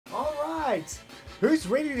Alright! Who's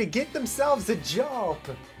ready to get themselves a job?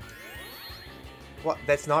 What,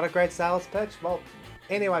 that's not a great sales pitch? Well,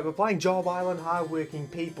 anyway, we're playing Job Island Hardworking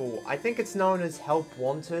People. I think it's known as Help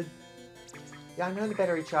Wanted. Yeah, I know the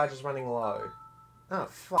battery charge is running low. Oh,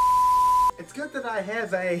 fuck. It's good that I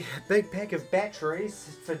have a big pack of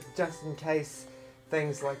batteries for just in case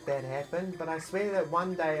things like that happen, but I swear that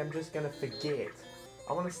one day I'm just gonna forget.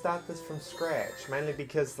 I want to start this from scratch, mainly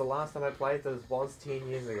because the last time I played this was 10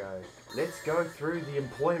 years ago. Let's go through the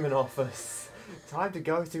employment office. Time to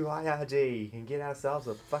go through IRD and get ourselves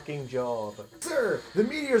a fucking job. Sir, the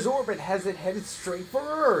meteor's orbit has it headed straight for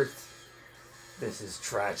Earth. This is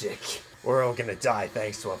tragic. We're all gonna die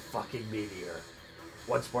thanks to a fucking meteor.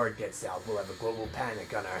 Once word gets out, we'll have a global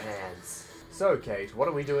panic on our hands. So, Kate, what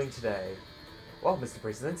are we doing today? Well, Mr.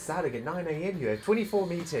 President, starting at 9 AM, you have 24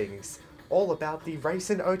 meetings. All about the race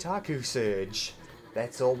and otaku surge.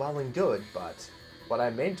 That's all well and good, but what I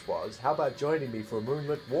meant was, how about joining me for a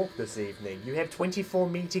moonlit walk this evening? You have 24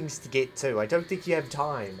 meetings to get to. I don't think you have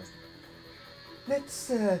time. Let's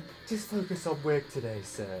just focus on work today,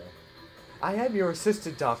 sir. I am your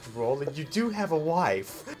assistant after all, and you do have a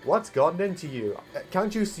wife. What's gotten into you?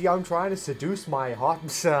 Can't you see I'm trying to seduce my hot,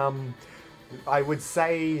 I would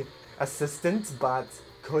say assistant, but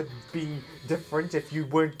could be different if you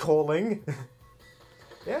weren't calling.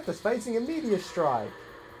 The Earth is facing a meteor strike.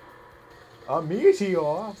 A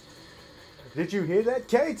meteor? Did you hear that,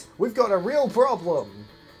 Kate? We've got a real problem.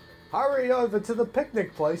 Hurry over to the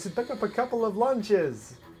picnic place and pick up a couple of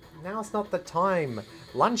lunches. Now's not the time.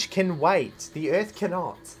 Lunch can wait. The Earth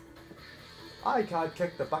cannot. I can't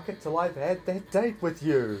kick the bucket till I've had that date with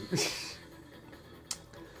you.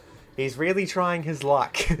 He's really trying his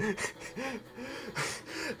luck.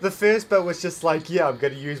 The first bit was just like, yeah, I'm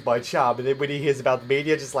gonna use my charm, and then when he hears about the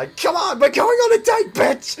media, just like, come on, we're going on a date,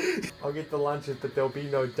 bitch! I'll get the lunches, but there'll be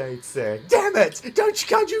no dates, sir. Damn it!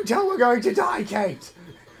 Can't you tell we're going to die, Kate?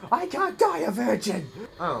 I can't die a virgin!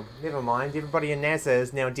 Oh, never mind, everybody in NASA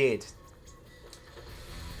is now dead.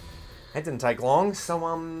 That didn't take long, so,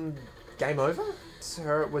 game over?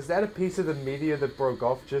 Sir, was that a piece of the meteor that broke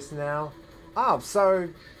off just now? Oh, so...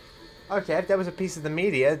 okay, if that was a piece of the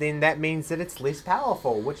meteor, then that means that it's less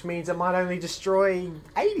powerful, which means it might only destroy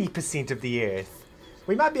 80% of the Earth.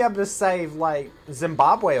 We might be able to save, like,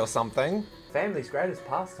 Zimbabwe or something. Family's greatest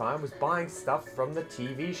pastime was buying stuff from the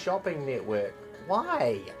TV shopping network.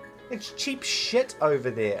 Why? It's cheap shit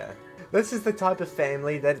over there. This is the type of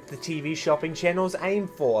family that the TV shopping channels aim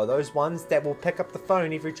for. Those ones that will pick up the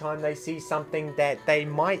phone every time they see something that they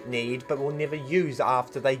might need but will never use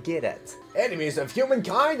after they get it. Enemies of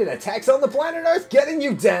humankind and attacks on the planet Earth getting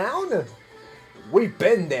you down? We've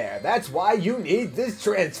been there. That's why you need this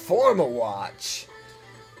Transformer watch.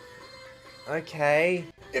 Okay.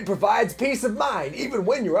 It provides peace of mind even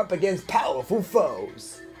when you're up against powerful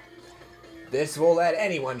foes. This will let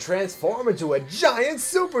anyone transform into a giant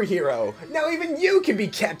superhero. Now even you can be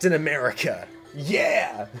Captain America.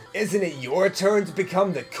 Yeah! Isn't it your turn to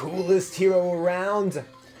become the coolest hero around?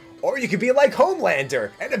 Or you could be like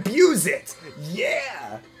Homelander and abuse it.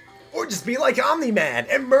 Yeah! Or just be like Omni-Man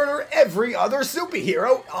and murder every other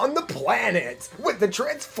superhero on the planet with the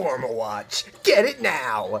Transformer watch. Get it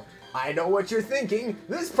now! I know what you're thinking.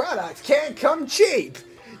 This product can't come cheap.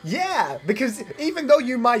 Yeah, because even though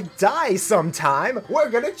you might die sometime, we're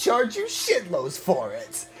gonna charge you shitloads for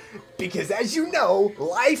it. Because as you know,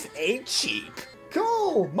 life ain't cheap.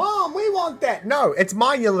 Cool, Mom, we want that. No, it's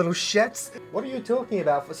mine, you little shits. What are you talking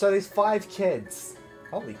about? So there's 5 kids.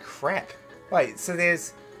 Holy crap. Wait, so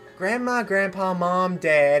there's Grandma, Grandpa, Mom,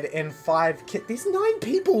 Dad, and 5 kids. There's 9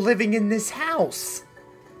 people living in this house.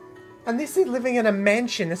 Unless they're living in a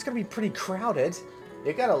mansion, it's gonna be pretty crowded.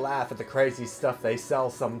 You gotta laugh at the crazy stuff they sell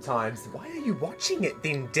sometimes. Why are you watching it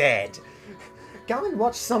then, Dad? Go and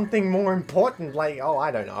watch something more important, like, oh, I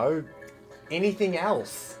don't know, anything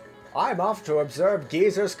else. I'm off to observe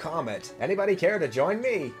Geezer's Comet. Anybody care to join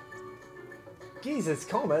me? Geezer's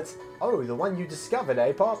Comet? Oh, the one you discovered,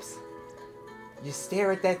 eh, Pops? You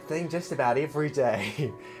stare at that thing just about every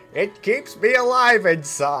day. It keeps me alive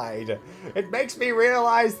inside. It makes me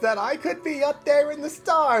realize that I could be up there in the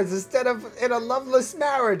stars instead of in a loveless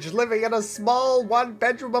marriage living in a small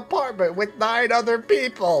 1-bedroom apartment with 9 other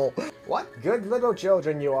people. What good little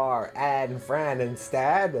children you are, Anne, Fran, and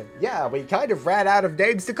Stan. Yeah, we kind of ran out of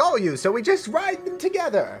names to call you, so we just rhymed them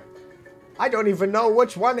together. I don't even know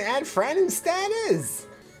which one Anne, Fran, and Stan is.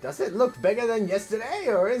 Does it look bigger than yesterday,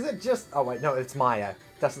 or is it just... oh wait, no, it's Maya.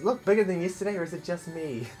 Does it look bigger than yesterday, or is it just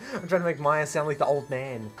me? I'm trying to make Maya sound like the old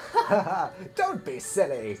man. Don't be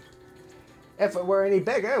silly. If it were any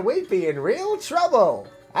bigger, we'd be in real trouble.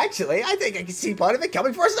 Actually, I think I can see part of it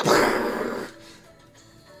coming for us.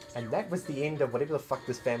 And that was the end of whatever the fuck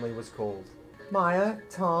this family was called. Maya,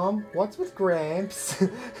 Tom, what's with Gramps?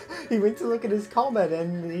 He went to look at his comet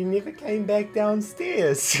and he never came back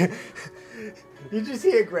downstairs. You just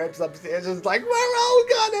hear Gramps upstairs just like, we're all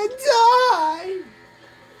gonna die!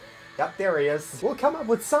 Yep, there he is. We'll come up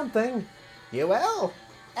with something. You will?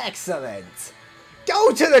 Excellent.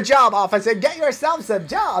 Go to the job office and get yourself some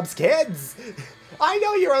jobs, kids. I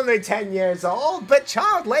know you're only 10 years old, but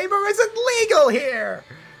child labor isn't legal here.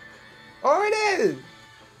 Or it is.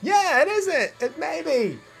 Yeah, it isn't. It may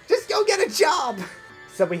be. Just go get a job.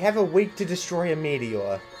 So we have a week to destroy a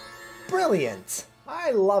meteor. Brilliant.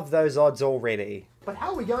 I love those odds already. But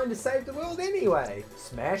how are we going to save the world anyway?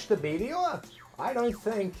 Smash the meteor? I don't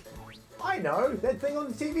think. I know, that thing on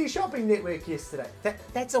the TV shopping network yesterday.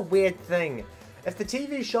 That's a weird thing. If the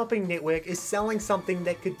TV shopping network is selling something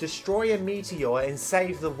that could destroy a meteor and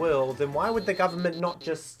save the world, then why would the government not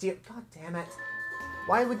just steal... God damn it.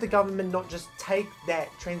 Why would the government not just take that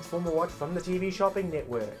Transformer watch from the TV shopping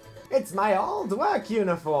network? It's my old work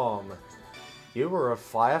uniform. You were a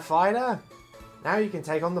firefighter? Now you can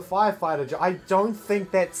take on the firefighter job. I don't think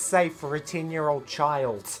that's safe for a 10-year-old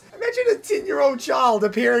child. Imagine a 10-year-old child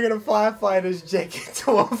appearing in a firefighter's jacket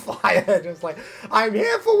to a fire. Just like, I'm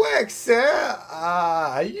here for work, sir.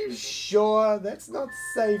 Are you sure? That's not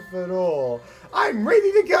safe at all. I'm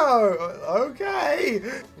ready to go. Okay.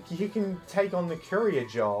 You can take on the courier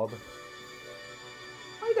job.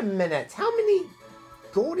 Wait a minute. How many...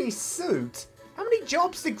 Gaudy suit? How many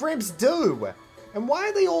jobs did Gramps do? And why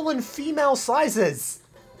are they all in female sizes?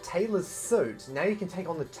 Tailor's suit. Now you can take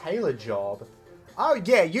on the tailor job. Oh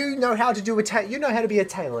yeah, you know how to do you know how to be a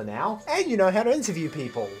tailor now, and you know how to interview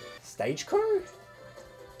people. Stage crew?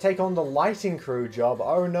 Take on the lighting crew job.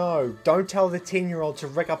 Oh no, don't tell the 10-year-old to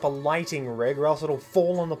rig up a lighting rig or else it'll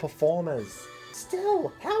fall on the performers.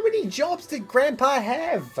 Still, how many jobs did Grandpa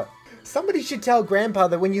have? Somebody should tell Grandpa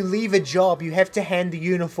that when you leave a job, you have to hand the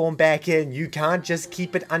uniform back in. You can't just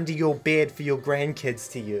keep it under your bed for your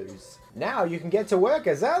grandkids to use. Now you can get to work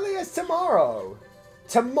as early as tomorrow.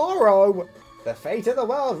 Tomorrow? The fate of the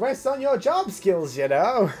world rests on your job skills, you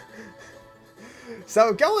know.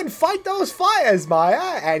 So go and fight those fires,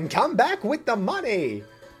 Maya, and come back with the money.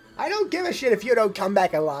 I don't give a shit if you don't come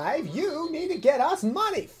back alive. You need to get us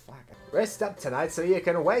money. Fuck. Rest up tonight so you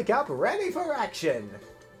can wake up ready for action.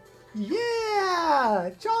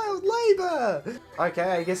 Yeah! Child labor! Okay,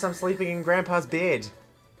 I guess I'm sleeping in Grandpa's bed.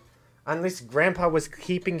 Unless Grandpa was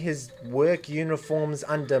keeping his work uniforms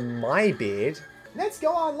under my bed. Let's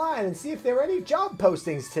go online and see if there are any job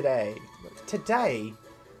postings today. Today?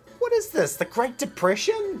 What is this? The Great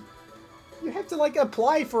Depression? You have to like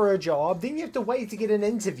apply for a job, then you have to wait to get an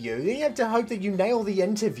interview, then you have to hope that you nail the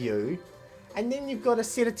interview. And then you've got to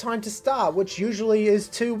set a time to start, which usually is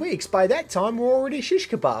 2 weeks. By that time, we're already shish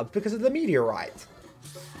kebab because of the meteorite.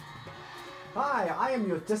 Hi, I am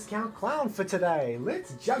your discount clown for today.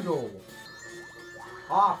 Let's juggle.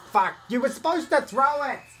 Oh, fuck. You were supposed to throw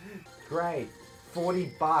it. Great.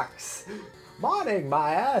 40 bucks. Morning,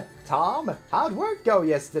 Maya. Tom, how'd work go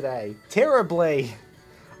yesterday? Terribly.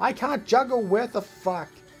 I can't juggle worth a fuck.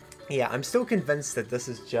 Yeah, I'm still convinced that this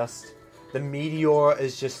is just... The meteor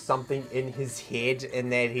is just something in his head and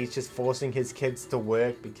that he's just forcing his kids to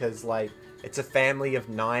work because, like, it's a family of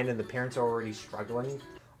 9 and the parents are already struggling.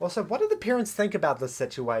 Also, what do the parents think about this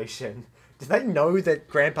situation? Do they know that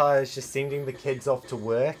Grandpa is just sending the kids off to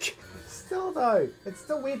work? Still, though, it's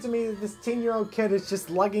still weird to me that this 10-year-old kid is just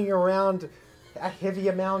lugging around a heavy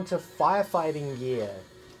amount of firefighting gear.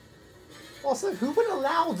 Also, who would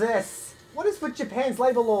allow this? What is with Japan's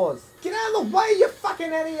labor laws? Get out of the way, you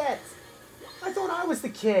fucking idiot! I thought I was the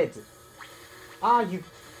kid. Ah, you...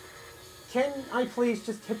 Can I please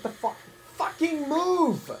just hit the fucking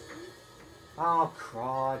move? Oh,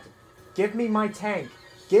 crud. Give me my tank.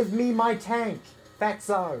 Give me my tank.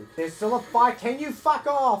 Fatso. There's still a fight. Can you fuck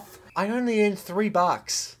off? I only earned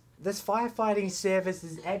 $3. This firefighting service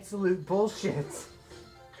is absolute bullshit.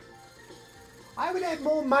 I would have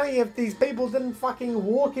more money if these people didn't fucking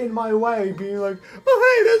walk in my way being like, oh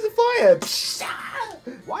hey, there's a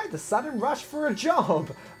fire! Why the sudden rush for a job?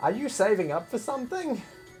 Are you saving up for something?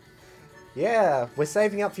 Yeah, we're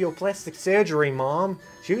saving up for your plastic surgery, Mom.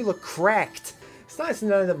 You look cracked. It's nice to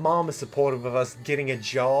know that Mom is supportive of us getting a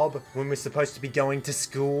job when we're supposed to be going to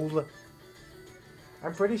school.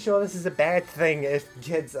 I'm pretty sure this is a bad thing if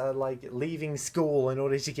kids are, like, leaving school in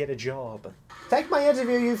order to get a job. Take my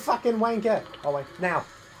interview, you fucking wanker! Oh, wait, now.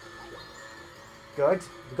 Good.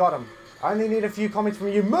 Got him. I only need a few comments from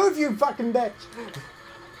you. Move, you fucking bitch!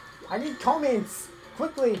 I need comments!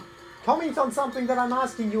 Quickly! Comment on something that I'm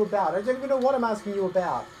asking you about. I don't even know what I'm asking you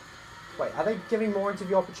about. Wait, are they giving more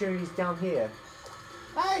interview opportunities down here?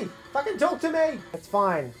 Hey, fucking talk to me! It's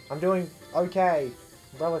fine. I'm doing okay.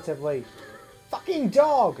 Relatively. Fucking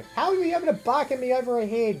dog! How are you able to bark at me over a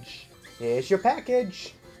hedge? Here's your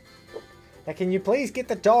package. Now can you please get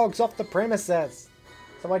the dogs off the premises?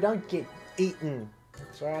 So I don't get eaten.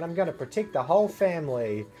 That's right, I'm gonna protect the whole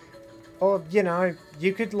family. Or, you know,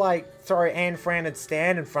 you could, like, throw Anne, Fran, and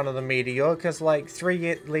Stan in front of the meteor, because, like,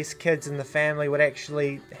 3 less kids in the family would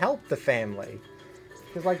actually help the family.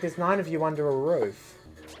 Because, like, there's 9 of you under a roof.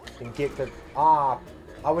 And get the... Ah,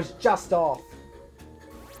 I was just off.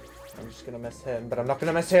 I'm just gonna miss him, but I'm not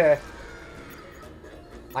gonna miss her.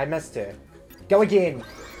 I missed her. Go again.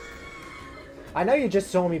 I know you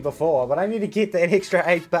just saw me before, but I need to get that extra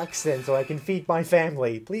 $8 in so I can feed my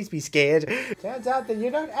family. Please be scared. Turns out that you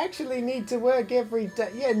don't actually need to work every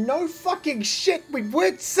day. Yeah, no fucking shit. We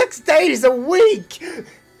work 6 days a week.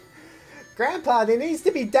 Grandpa, there needs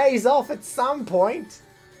to be days off at some point.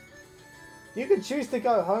 You can choose to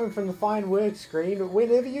go home from the fine work screen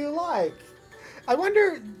whenever you like. I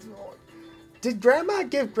wonder... Did Grandma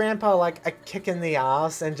give Grandpa, like, a kick in the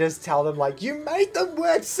ass and just tell them, like, you made them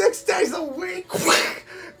work 6 days a week,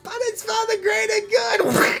 but it's for the greater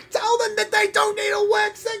good. Tell them that they don't need to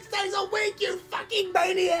work 6 days a week, you fucking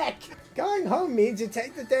maniac. Going home means you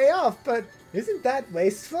take the day off, but isn't that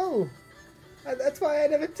wasteful? That's why I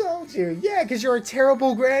never told you. Yeah, because you're a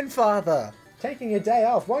terrible grandfather. Taking a day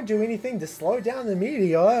off won't do anything to slow down the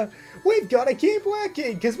meteor. We've got to keep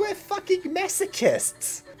working, because we're fucking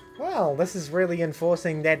masochists. Well, this is really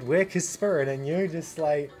enforcing that worker spirit in you, just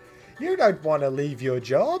like, you don't want to leave your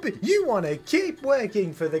job, you want to keep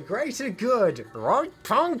working for the greater good, right,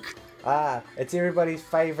 punk? Ah, it's everybody's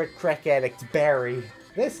favourite crack addict, Barry.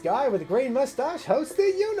 This guy with a green moustache hosts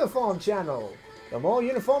the Uniform Channel. The more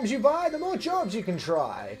uniforms you buy, the more jobs you can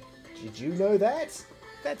try. Did you know that?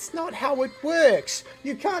 That's not how it works.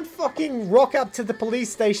 You can't fucking rock up to the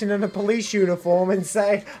police station in a police uniform and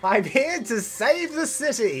say, I'm here to save the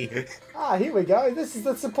city. Ah, here we go. This is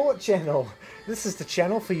the support channel. This is the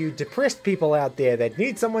channel for you depressed people out there that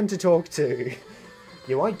need someone to talk to.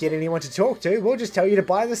 You won't get anyone to talk to. We'll just tell you to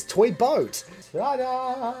buy this toy boat.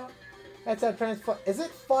 Ta-da! That's our transfer. Is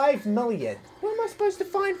it 5 million? Where am I supposed to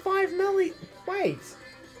find 5 million? Wait.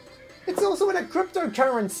 It's also in a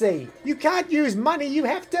cryptocurrency. You can't use money, you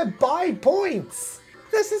have to buy points.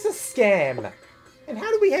 This is a scam. And how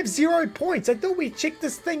do we have 0 points? I thought we checked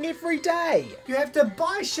this thing every day. You have to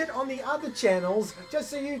buy shit on the other channels just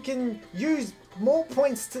so you can use more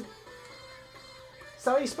points to...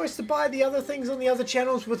 So are you supposed to buy the other things on the other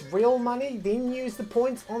channels with real money, then use the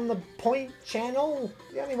points on the point channel?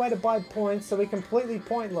 The only way to buy points so we're completely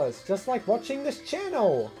pointless, just like watching this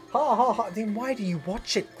channel. Ha ha ha, then why do you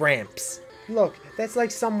watch it, Gramps? Look, that's like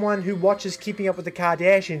someone who watches Keeping Up with the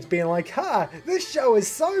Kardashians being like, ha, this show is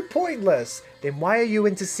so pointless. Then why are you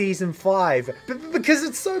into season 5? Because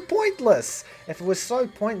it's so pointless. If it was so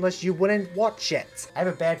pointless, you wouldn't watch it. I have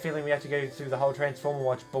a bad feeling we have to go through the whole Transformer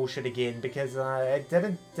Watch bullshit again because it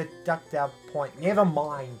didn't deduct our point. Never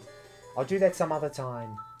mind. I'll do that some other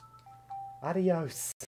time. Adios.